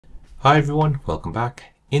Hi everyone, welcome back.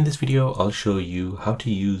 In this video, I'll show you how to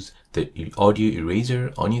use the audio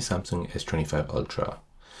eraser on your Samsung S25 Ultra.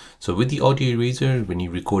 So with the audio eraser, when you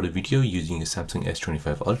record a video using your Samsung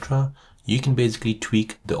S25 Ultra, you can basically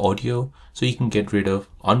tweak the audio so you can get rid of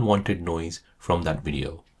unwanted noise from that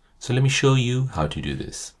video. So let me show you how to do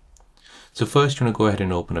this. So first, you want to go ahead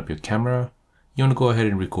and open up your camera. You want to go ahead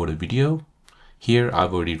and record a video. Here,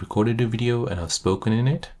 I've already recorded a video and I've spoken in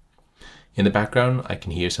it. In the background, I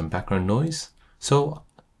can hear some background noise. So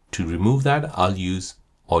to remove that, I'll use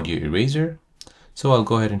audio eraser. So I'll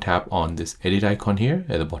go ahead and tap on this edit icon here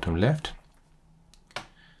at the bottom left.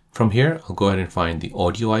 From here, I'll go ahead and find the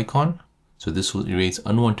audio icon. So this will erase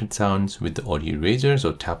unwanted sounds with the audio eraser.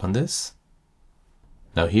 So tap on this.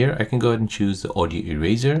 Now here, I can go ahead and choose the audio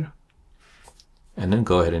eraser and then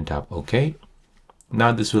go ahead and tap OK.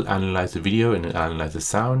 Now this will analyze the video and analyze the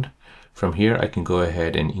sound. From here, I can go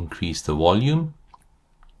ahead and increase the volume.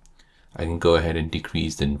 I can go ahead and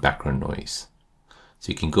decrease the background noise.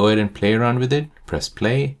 So you can go ahead and play around with it, press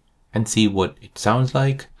play and see what it sounds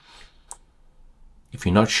like. If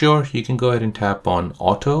you're not sure, you can go ahead and tap on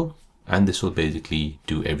auto and this will basically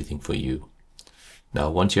do everything for you. Now,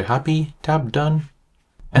 once you're happy, tap done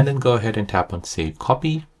and then go ahead and tap on save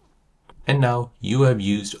copy. And now you have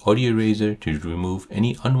used audio eraser to remove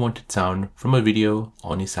any unwanted sound from a video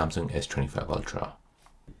on your Samsung S25 Ultra.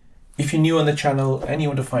 If you're new on the channel and you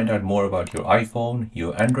want to find out more about your iPhone,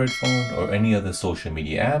 your Android phone, or any other social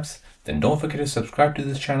media apps, then don't forget to subscribe to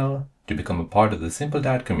this channel to become a part of the Simple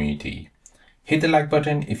Dad community. Hit the like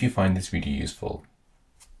button if you find this video useful.